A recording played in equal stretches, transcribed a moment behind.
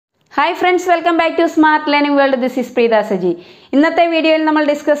Hi friends, welcome back to Smart Learning World. This is Preeta Saji. ഇന്നത്തെ വീഡിയോയിൽ നമ്മൾ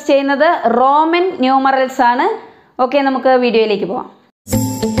discuss ചെയ്യുന്നത് Roman numerals ആണ്. ഓക്കേ, നമുക്ക് വീഡിയോയിലേക്ക് പോകാം.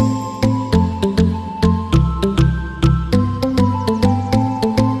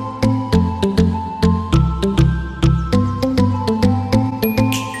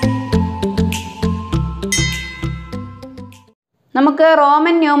 നമുക്ക്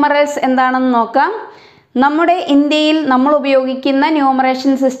റോമൻ ന്യൂമറൽസ് എന്താണെന്ന് നോക്കാം. നമ്മുടെ ഇന്ത്യയിൽ നമ്മൾ ഉപയോഗിക്കുന്ന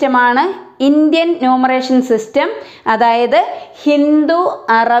ന്യൂമറേഷൻ സിസ്റ്റമാണ് ഇന്ത്യൻ ന്യൂമറേഷൻ സിസ്റ്റം. അതായത് ഹിന്ദു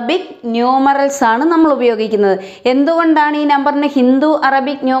അറബിക് ന്യൂമറൽസ് ആണ് നമ്മൾ ഉപയോഗിക്കുന്നത്. എന്തുകൊണ്ടാണ് ഈ നമ്പറിന് ഹിന്ദു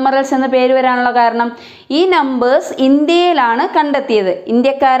അറബിക് ന്യൂമറൽസ് എന്ന പേര് വരാനുള്ള കാരണം? ഈ നമ്പേഴ്സ് ഇന്ത്യയിലാണ് കണ്ടെത്തിയത്,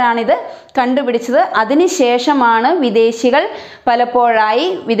 ഇന്ത്യക്കാരാണിത് കണ്ടുപിടിച്ചത്. അതിനുശേഷമാണ് വിദേശികൾ പലപ്പോഴായി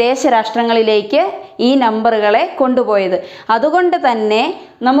വിദേശ രാഷ്ട്രങ്ങളിലേക്ക് ഈ നമ്പറുകളെ കൊണ്ടുപോയത്. അതുകൊണ്ട് തന്നെ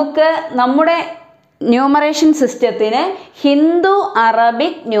നമുക്ക് നമ്മുടെ ന്യൂമറേഷൻ സിസ്റ്റത്തിന് ഹിന്ദു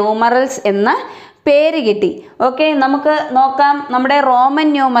അറബിക് ന്യൂമറൽസ് എന്ന പേര് കിട്ടി. ഓക്കെ, നമുക്ക് നോക്കാം നമ്മുടെ റോമൻ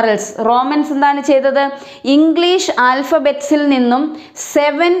ന്യൂമറൽസ്. റോമൻസ് എന്താണ് ചെയ്തത്? ഇംഗ്ലീഷ് ആൽഫബറ്റ്സിൽ നിന്നും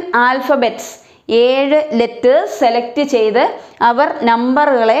 7 ആൽഫബറ്റ്സ് 7 ലെറ്റേഴ്സ് സെലക്ട് ചെയ്ത് അവർ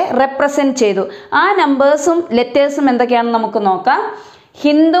നമ്പറുകളെ റെപ്രസെൻറ്റ് ചെയ്തു. ആ നമ്പേഴ്സും ലെറ്റേഴ്സും എന്തൊക്കെയാണെന്ന് നമുക്ക് നോക്കാം.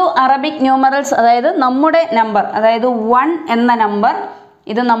 ഹിന്ദു അറബിക് ന്യൂമറൽസ്, അതായത് നമ്മുടെ നമ്പർ, അതായത് 1 എന്ന നമ്പർ,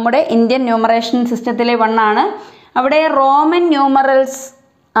 ഇത് നമ്മുടെ ഇന്ത്യൻ ന്യൂമറേഷൻ സിസ്റ്റത്തിലെ 1 ആണ്. അവിടെ റോമൻ ന്യൂമറൽസ്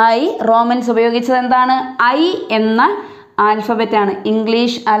ആയി റോമൻസ് ഉപയോഗിച്ചത് എന്താണ്? I എന്ന ആൽഫബറ്റ് ആണ്.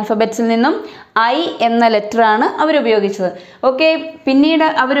 ഇംഗ്ലീഷ് ആൽഫബറ്റ്സിൽ നിന്നും I എന്ന ലെറ്റർ ആണ് അവരുപയോഗിച്ചത്. ഓക്കെ, പിന്നീട്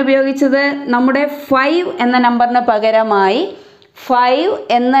അവരുപയോഗിച്ചത് നമ്മുടെ 5 എന്ന നമ്പറിന്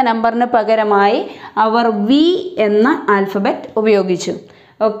പകരമായി അവർ V എന്ന ആൽഫബറ്റ് ഉപയോഗിച്ചു.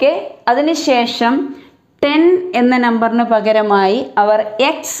 ഓക്കെ, അതിനുശേഷം 10 എന്ന നമ്പറിന് പകരമായി അവർ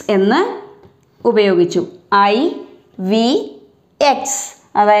X എന്ന് ഉപയോഗിച്ചു. IVX,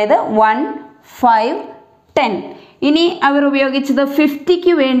 അതായത് 1, 5, 10. ഇനി അവർ ഉപയോഗിച്ചത്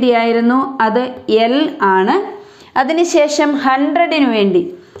 50ക്ക് വേണ്ടിയായിരുന്നു, അത് L ആണ്. അതിനുശേഷം 100ന് വേണ്ടി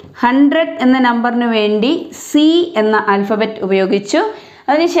 100 എന്ന നമ്പറിന് വേണ്ടി C എന്ന ആൽഫബറ്റ് ഉപയോഗിച്ചു.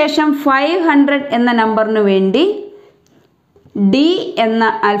 അതിനുശേഷം 500 എന്ന നമ്പറിന് വേണ്ടി D എന്ന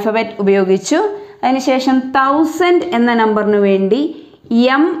ആൽഫബറ്റ് ഉപയോഗിച്ചു. അതിനുശേഷം 1000 എന്ന നമ്പറിന് വേണ്ടി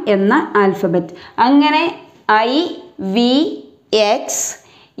M എന്ന ആൽഫബറ്റ്. അങ്ങനെ IVX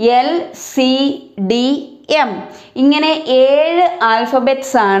LCDM ഇങ്ങനെ 7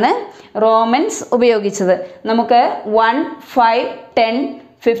 ആൽഫബറ്റ്സ് ആണ് റോമൻസ് ഉപയോഗിച്ചത്. നമുക്ക് 1, 5, 10,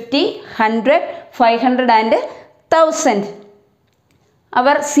 50, 100, 500 ആൻഡ് 1000.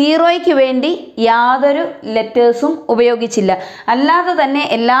 അവർ 0യ്ക്ക് വേണ്ടി യാതൊരു ലെറ്റേഴ്സും ഉപയോഗിച്ചില്ല. അല്ലാതെ തന്നെ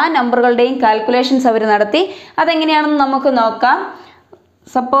എല്ലാ നമ്പറുകളുടെയും കാൽക്കുലേഷൻസ് അവർ നടത്തി. അതെങ്ങനെയാണെന്ന് നമുക്ക് നോക്കാം.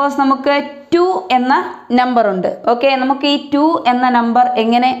 സപ്പോസ് നമുക്ക് 2 എന്ന നമ്പറുണ്ട്. ഓക്കെ, നമുക്ക് ഈ 2 എന്ന നമ്പർ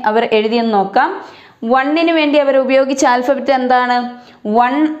എങ്ങനെ അവർ എഴുതിയെന്ന് നോക്കാം. 1ന് വേണ്ടി അവർ ഉപയോഗിച്ച ആൽഫബറ്റ് എന്താണ്?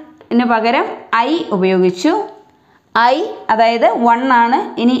 1ന് പകരം I ഉപയോഗിച്ചു. I അതായത് 1 ആണ്.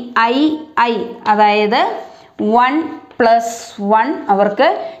 ഇനി I അതായത് 1 + 1 അവർക്ക്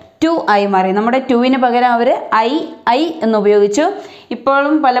 2 ആയി മാറി. നമ്മുടെ 2ന് പകരം അവർ I എന്ന് ഉപയോഗിച്ചു.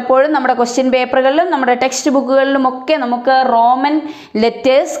 ഇപ്പോഴും പലപ്പോഴും നമ്മുടെ ക്വസ്റ്റ്യൻ പേപ്പറുകളിലും നമ്മുടെ ടെക്സ്റ്റ് ബുക്കുകളിലും ഒക്കെ നമുക്ക് റോമൻ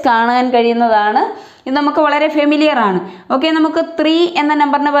ലെറ്റേഴ്സ് കാണാൻ കഴിയുന്നതാണ്. ഇത് നമുക്ക് വളരെ ഫെമിലിയർ ആണ്. ഓക്കെ, നമുക്ക് 3 എന്ന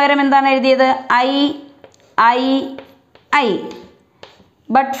നമ്പറിന് പകരം എന്താണ് എഴുതിയത്? I.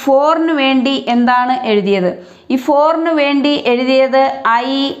 ബട്ട് 4ന് വേണ്ടി എന്താണ് എഴുതിയത്? ഈ 4ന് വേണ്ടി എഴുതിയത്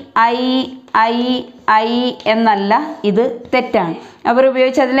I എന്നല്ല, ഇത് തെറ്റാണ്. അവർ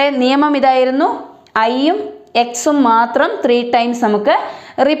ഉപയോഗിച്ച അതിലെ നിയമം ഇതായിരുന്നു, Iയും Xും മാത്രം 3 ടൈംസ് നമുക്ക്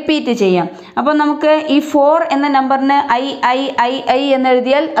റിപ്പീറ്റ് ചെയ്യാം. അപ്പോൾ നമുക്ക് ഈ 4 എന്ന നമ്പറിന് I എന്ന്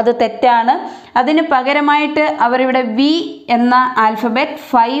എഴുതിയാൽ അത് തെറ്റാണ്. അതിന് പകരമായിട്ട് അവരിവിടെ V എന്ന ആൽഫബറ്റ്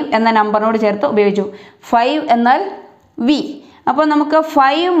 5 എന്ന നമ്പറിനോട് ചേർത്ത് ഉപയോഗിച്ചു. 5 എന്നാൽ V. അപ്പോൾ നമുക്ക്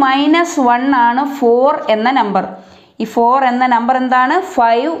 5 - 1 ആണ് 4 എന്ന നമ്പർ. ഈ 4 എന്ന നമ്പർ എന്താണ്?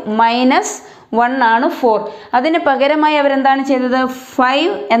 5 - 1 ആണ് 4. അതിന് പകരമായി അവരെന്താണ് ചെയ്തത്?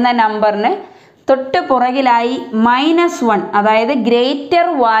 5 എന്ന നമ്പറിന് തൊട്ട് പുറകിലായി -1, അതായത് ഗ്രേറ്റർ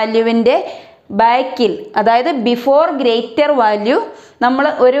വാല്യൂവിൻ്റെ ബാക്കിൽ, അതായത് ബിഫോർ ഗ്രേറ്റർ വാല്യൂ നമ്മൾ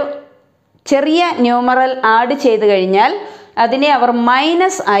ഒരു ചെറിയ ന്യൂമറൽ ആഡ് ചെയ്ത് കഴിഞ്ഞാൽ അതിനെ അവർ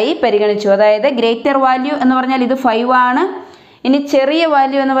മൈനസ് ആയി പരിഗണിച്ചു. അതായത് ഗ്രേറ്റർ വാല്യൂ എന്ന് പറഞ്ഞാൽ ഇത് 5 ആണ്. ഇനി ചെറിയ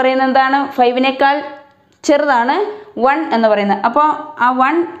വാല്യൂ എന്ന് പറയുന്നത് എന്താണ്? 5നേക്കാൾ ചെറുതാണ് 1 എന്ന് പറയുന്നത്. അപ്പോൾ ആ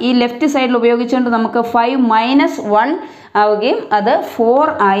 1 ഈ ലെഫ്റ്റ് സൈഡിൽ ഉപയോഗിച്ചുകൊണ്ട് നമുക്ക് 5 - 1 ആവുകയും അത് 4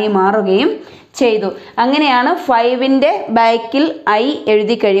 ആയി മാറുകയും ചെയ്തു. അങ്ങനെയാണ് 5ൻ്റെ ബാക്കിൽ I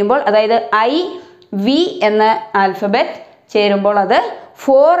എഴുതി കഴിയുമ്പോൾ, അതായത് IV എന്ന ആൽഫബറ്റ് ചേരുമ്പോൾ അത്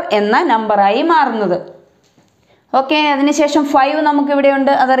 4 എന്ന നമ്പറായി മാറുന്നത്. ഓക്കെ, അതിനുശേഷം 5 നമുക്ക് ഇവിടെ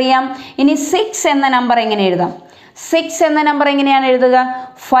ഉണ്ട്, അതറിയാം. ഇനി 6 എന്ന നമ്പർ എങ്ങനെ എഴുതാം? 6 എന്ന നമ്പർ എങ്ങനെയാണ് എഴുതുക?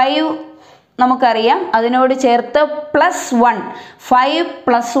 5 നമുക്കറിയാം, അതിനോട് ചേർത്ത് +1. 5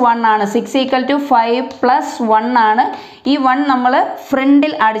 + 1 ആണ്. 6 = 5 + 1 ആണ്. ഈ 1 നമ്മൾ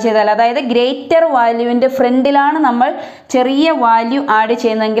ഫ്രണ്ടിൽ ആഡ് ചെയ്താൽ, അതായത് ഗ്രേറ്റർ വാല്യൂവിൻ്റെ ഫ്രണ്ടിലാണ് നമ്മൾ ചെറിയ വാല്യൂ ആഡ്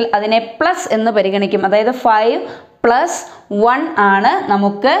ചെയ്യുന്നതെങ്കിൽ അതിനെ പ്ലസ് എന്ന് പരിഗണിക്കും. അതായത് 5 + 1 ആണ്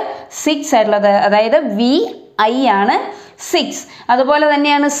നമുക്ക് 6 ആയിട്ടുള്ളത്. അതായത് VI ആണ് 6. അതുപോലെ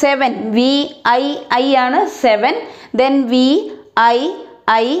തന്നെയാണ് 7. VI ആണ് 7. ദെൻ VI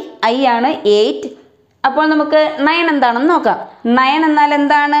ആണ് 8. അപ്പോൾ നമുക്ക് 9 എന്താണെന്ന് നോക്കാം. 9 എന്നാൽ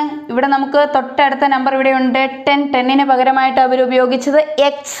എന്താണ്? ഇവിടെ നമുക്ക് തൊട്ടടുത്ത നമ്പർ ഇവിടെ ഉണ്ട് 10. 10ന് പകരമായിട്ട് അവർ ഉപയോഗിച്ചത്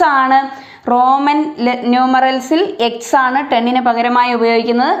X ആണ്. റോമൻ ന്യൂമറൽസിൽ X ആണ് 10ന് പകരമായി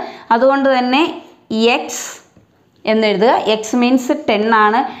ഉപയോഗിക്കുന്നത്. അതുകൊണ്ട് തന്നെ X എന്നെഴുതുക. X മീൻസ് 10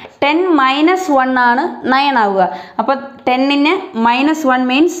 ആണ്. 10 - 1 ആണ് 9 ആവുക. അപ്പോൾ 10ന് -1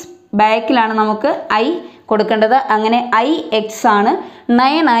 മീൻസ് ബാക്കിലാണ് നമുക്ക് I കൊടുക്കേണ്ടത്. അങ്ങനെ IX ആണ്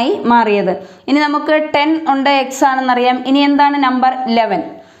 9 ആയി മാറിയത്. ഇനി നമുക്ക് 10 ഉണ്ട്, X ആണെന്നറിയാം. ഇനി എന്താണ് നമ്പർ? 11.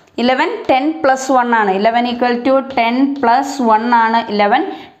 10 + 1 ആണ്. 11 = 10 + 1 ആണ് 11.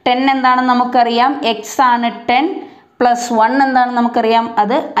 10 എന്താണെന്ന് നമുക്കറിയാം, X ആണ്. 10 + 1 എന്താണെന്ന് നമുക്കറിയാം,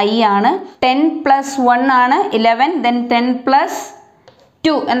 അത് I ആണ്. 10 + 1 ആണ് 11. ദെൻ 10 +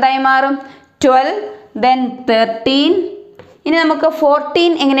 2 എന്തായി മാറും? 12. ദെൻ 13. ഇനി നമുക്ക്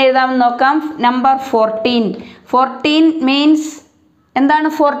 14 എങ്ങനെ എഴുതാമെന്ന് നോക്കാം. നമ്പർ 14. 14 മീൻസ് എന്താണ്?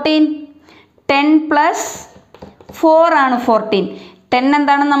 14 10 + 4 ആണ് 14. 10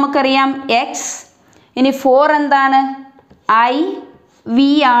 എന്താണെന്ന് നമുക്കറിയാം, X. ഇനി 4 എന്താണ്? I. V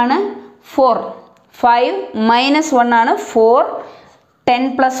ആണ് 4. 5 - 1 ആണ് 4. 10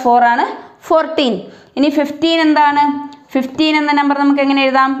 + 4 ആണ് 14. ഇനി 15 എന്താണ്? 15 എന്ന നമ്പർ നമുക്ക് എങ്ങനെ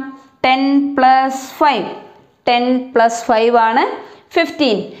എഴുതാം? 10 + 5. 10 + 5 ആണ്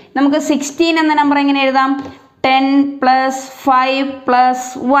 15. നമുക്ക് 16 എന്ന നമ്പർ എങ്ങനെ എഴുതാം? 10 + 5 +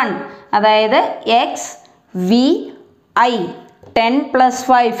 1, അതായത് X V I. 10 +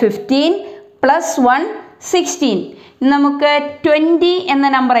 5 15 + 1 16. നമുക്ക് 20 എന്ന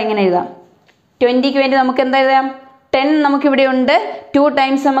നമ്പർ എങ്ങനെ എഴുതാം? 20ക്ക് വേണ്ടി നമുക്ക് എന്താ എഴുതാം? 10 നമുക്കിവിടെ ഉണ്ട്. 2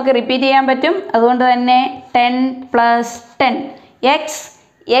 ടൈംസ് നമുക്ക് റിപ്പീറ്റ് ചെയ്യാൻ പറ്റും. അതുകൊണ്ട് തന്നെ 10 + 10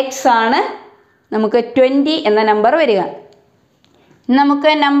 X ആണ് നമുക്ക് 20 എന്ന നമ്പർ വരിക.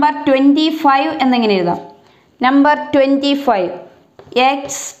 നമുക്ക് നമ്പർ 25 എന്നെങ്ങനെ എഴുതാം? Number 25 X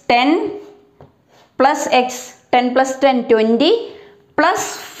 10 + X. 10 + 10 20 +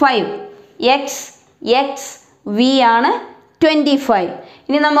 5 X V ആണ് 25.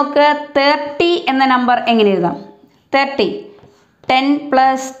 ഇനി നമുക്ക് 30 എന്ന നമ്പർ എങ്ങനെ എഴുതാം? 30 10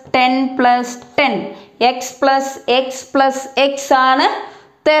 + 10 + 10 X + X + X ആണ്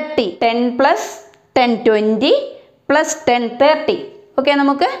 30. 10 + 10 20 + 10 30. ഓക്കെ,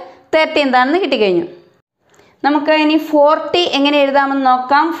 നമുക്ക് 30 എന്താണെന്ന് കിട്ടിക്കഴിഞ്ഞു. നമുക്ക് ഇനി 40 എങ്ങനെ എഴുതാമെന്ന്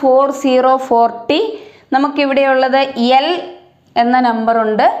നോക്കാം. 40. നമുക്കിവിടെയുള്ളത് L എന്ന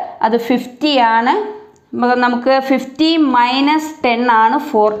നമ്പറുണ്ട്, അത് 50 ആണ്. നമുക്ക് 50 - 10 ആണ്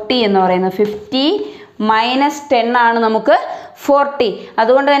 40 എന്ന് പറയുന്നത്. 50 - 10 ആണ് നമുക്ക് 40.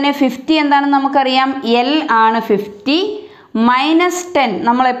 അതുകൊണ്ട് തന്നെ 50 എന്താണെന്ന് നമുക്കറിയാം, L ആണ് 50. -10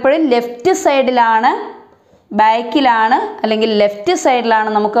 നമ്മളെപ്പോഴും ലെഫ്റ്റ് സൈഡിലാണ്, ബാക്കിലാണ്, അല്ലെങ്കിൽ ലെഫ്റ്റ് സൈഡിലാണ്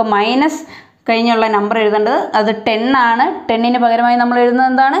നമുക്ക് മൈനസ് കഴിഞ്ഞുള്ള നമ്പർ എഴുതേണ്ടത്. അത് 10 ആണ്. 10ന് പകരമായി നമ്മൾ എഴുതുന്നത്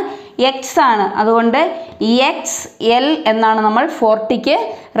എന്താണ്? X ആണ്. അതുകൊണ്ട് XL എന്നാണ് നമ്മൾ 40ക്ക്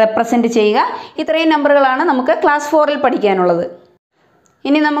റെപ്രസെൻറ്റ് ചെയ്യുക. ഇത്രയും നമ്പറുകളാണ് നമുക്ക് ക്ലാസ് 4ൽ പഠിക്കാനുള്ളത്.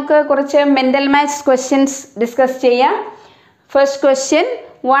 ഇനി നമുക്ക് കുറച്ച് മെൻ്റൽ മാത്സ് ക്വസ്റ്റ്യൻസ് ഡിസ്കസ് ചെയ്യാം. First question,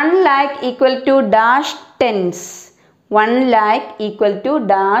 1 lakh = dash tens. 1 lakh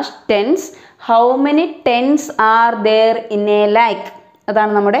 = dash tens. How many tens are there in a lakh?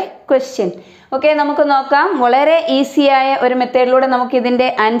 അതാണ് നമ്മുടെ ക്വസ്റ്റ്യൻ. ഓക്കെ, നമുക്ക് നോക്കാം. വളരെ ഈസിയായ ഒരു മെത്തേഡിലൂടെ നമുക്ക് ഇതിൻ്റെ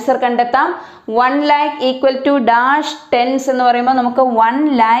ആൻസർ കണ്ടെത്താം. 1 lakh = dash tens എന്ന് പറയുമ്പോൾ നമുക്ക് 1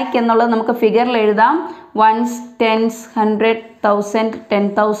 lakh എന്നുള്ളത് നമുക്ക് ഫിഗറിൽ എഴുതാം. 1s, 10s, 100, 1000,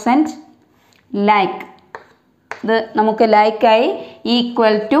 10,000 lakh. ഇത് നമുക്ക് ലാക്കായി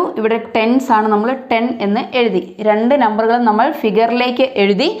ഈക്വൽ ടു ഇവിടെ ടെൻസ് ആണ്, നമ്മൾ 10 എന്ന് എഴുതി. രണ്ട് നമ്പറുകളും നമ്മൾ ഫിഗറിലേക്ക്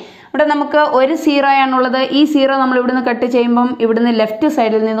എഴുതി. ഇവിടെ നമുക്ക് ഒരു 0 ആണുള്ളത്. ഈ 0 നമ്മൾ ഇവിടുന്ന് കട്ട് ചെയ്യുമ്പം ഇവിടുന്ന് ലെഫ്റ്റ്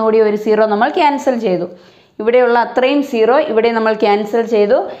സൈഡിൽ നിന്ന് കൂടി ഒരു 0 നമ്മൾ ക്യാൻസൽ ചെയ്തു. ഇവിടെയുള്ള അത്രയും 0 ഇവിടെ നമ്മൾ ക്യാൻസൽ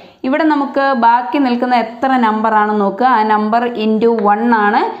ചെയ്തു. ഇവിടെ നമുക്ക് ബാക്കി നിൽക്കുന്ന എത്ര നമ്പർ ആണെന്ന് നോക്കുക. ആ നമ്പർ ഇൻറ്റു 1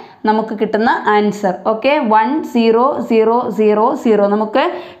 ആണ് നമുക്ക് കിട്ടുന്ന ആൻസർ. ഓക്കെ, 1 0 0 0 0. നമുക്ക്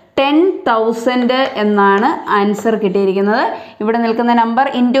 10,000 എന്നാണ് ആൻസർ കിട്ടിയിരിക്കുന്നത്. ഇവിടെ നിൽക്കുന്ന number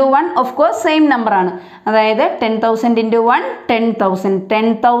into 1 of course same നമ്പറാണ്. അതായത് 10,000 × 1 10,000.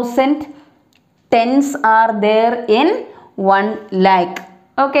 10,000 tens are there in 1 lakh.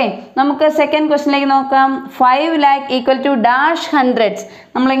 Okay, നമുക്ക് സെക്കൻഡ് ക്വസ്റ്റിനിലേക്ക് നോക്കാം. 5 lakh equal to dash hundreds.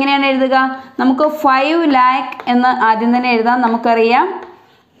 നമ്മൾ എങ്ങനെയാണ് എഴുതുക? നമുക്ക് 5 lakh എന്ന് ആദ്യം തന്നെ എഴുതാം. നമുക്കറിയാം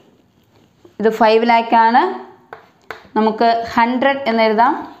ഇത് 5 lakh ആണ്. നമുക്ക് 100 എന്ന്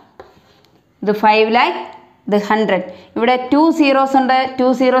എഴുതാം. ഇത് 5 lakh, ഇത് 100. ഇവിടെ 2 zeros ഉണ്ട്. 2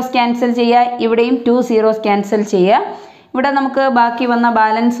 zeros ക്യാൻസൽ ചെയ്യുക. ഇവിടെയും 2 zeros ക്യാൻസൽ ചെയ്യുക. ഇവിടെ നമുക്ക് ബാക്കി വന്ന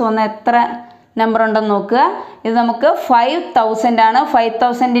ബാലൻസ് വന്ന എത്ര നമ്പർ ഉണ്ടെന്ന് നോക്കുക. ഇത് നമുക്ക് 5000 ആണ്.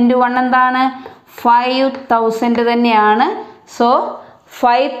 5000 ഇൻറ്റു 1 എന്താണ്? 5000 തന്നെയാണ്. So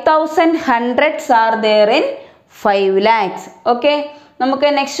 5000 hundreds are there in 5 lakhs. Okay, നമുക്ക്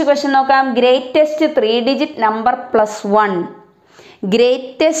നെക്സ്റ്റ് ക്വസ്റ്റ്യൻ നോക്കാം. Greatest 3 digit number plus 1.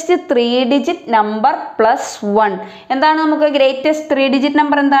 Greatest 3 digit number plus 1 എന്താണ്? നമുക്ക് ഗ്രേറ്റസ്റ്റ് 3 digit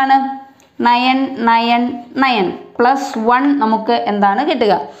നമ്പർ എന്താണ്? 999 പ്ലസ് 1 നമുക്ക് എന്താണ്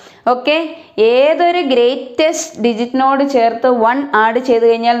കിട്ടുക? ഓക്കെ, ഏതൊരു ഗ്രേറ്റസ്റ്റ് ഡിജിറ്റിനോട് ചേർത്ത് 1 ആഡ് ചെയ്ത്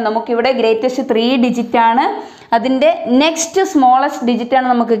കഴിഞ്ഞാൽ നമുക്കിവിടെ ഗ്രേറ്റസ്റ്റ് 3 digit ആണ്. അതിൻ്റെ നെക്സ്റ്റ് സ്മോളസ്റ്റ് ഡിജിറ്റാണ്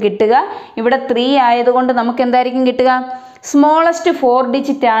നമുക്ക് കിട്ടുക. ഇവിടെ 3 ആയതുകൊണ്ട് നമുക്ക് എന്തായിരിക്കും കിട്ടുക? സ്മോളസ്റ്റ് 4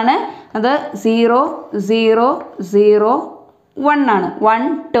 digit ആണ്. അത് 0 0 0 1 ആണ്. 1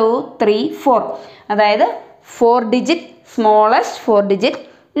 2 3 4 അതായത് 4 digit smallest 4 digit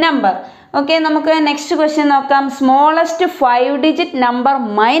number. Okay, നമുക്ക് നെക്സ്റ്റ് ക്വസ്റ്റ്യൻ നോക്കാം. Smallest 5 digit number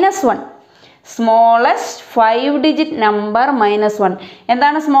minus 1. Smallest 5 digit number minus 1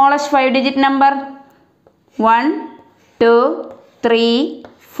 എന്താണ്? Smallest 5 digit number 1 2 3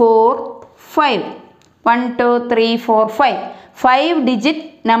 4 5. 1 2 3 4 5 5 digit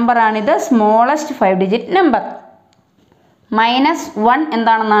നമ്പറാണിത്. Smallest 5 digit number. Minus 1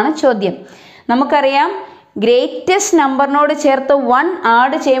 എന്താണെന്നാണ് ചോദ്യം. നമുക്കറിയാം ഗ്രേറ്റസ്റ്റ് നമ്പറിനോട് ചേർത്ത് 1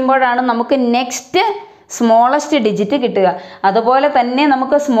 ആഡ് ചെയ്യുമ്പോഴാണ് നമുക്ക് നെക്സ്റ്റ് സ്മോളസ്റ്റ് ഡിജിറ്റ് കിട്ടുക. അതുപോലെ തന്നെ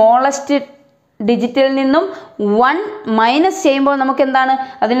നമുക്ക് സ്മോളസ്റ്റ് ഡിജിറ്റിൽ നിന്നും 1 മൈനസ് ചെയ്യുമ്പോൾ നമുക്ക് എന്താണ്?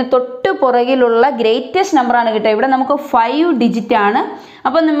 അതിന് തൊട്ട് പുറകിലുള്ള ഗ്രേറ്റസ്റ്റ് നമ്പറാണ് കിട്ടുക. ഇവിടെ നമുക്ക് 5 digit ആണ്.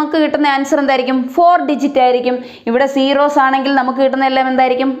 അപ്പോൾ നമുക്ക് കിട്ടുന്ന ആൻസർ എന്തായിരിക്കും? 4 digit ആയിരിക്കും. ഇവിടെ സീറോസ് ആണെങ്കിൽ നമുക്ക് കിട്ടുന്ന എല്ലാം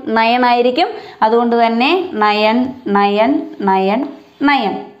എന്തായിരിക്കും? 9 ആയിരിക്കും. അതുകൊണ്ട് തന്നെ 9 9 9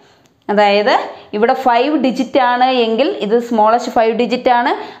 9. അതായത് ഇവിടെ 5 digit ആണ് എങ്കിൽ ഇത് സ്മോളസ്റ്റ് 5 digit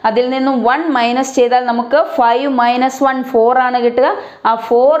ആണ്. അതിൽ നിന്നും 1 മൈനസ് ചെയ്താൽ നമുക്ക് 5 - 1 4 ആണ് കിട്ടുക. ആ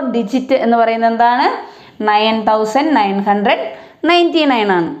 4 digit എന്ന് പറയുന്നത് എന്താണ്? 9999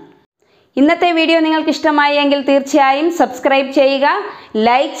 ആണ്. ഇന്നത്തെ വീഡിയോ നിങ്ങൾക്ക് ഇഷ്ടമായെങ്കിൽ തീർച്ചയായും സബ്സ്ക്രൈബ് ചെയ്യുക,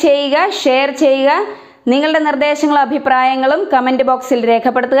 ലൈക്ക് ചെയ്യുക, ഷെയർ ചെയ്യുക. നിങ്ങളുടെ നിർദ്ദേശങ്ങളും അഭിപ്രായങ്ങളും കമൻറ്റ് ബോക്സിൽ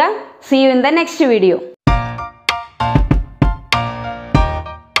രേഖപ്പെടുത്തുക. See you in the next video.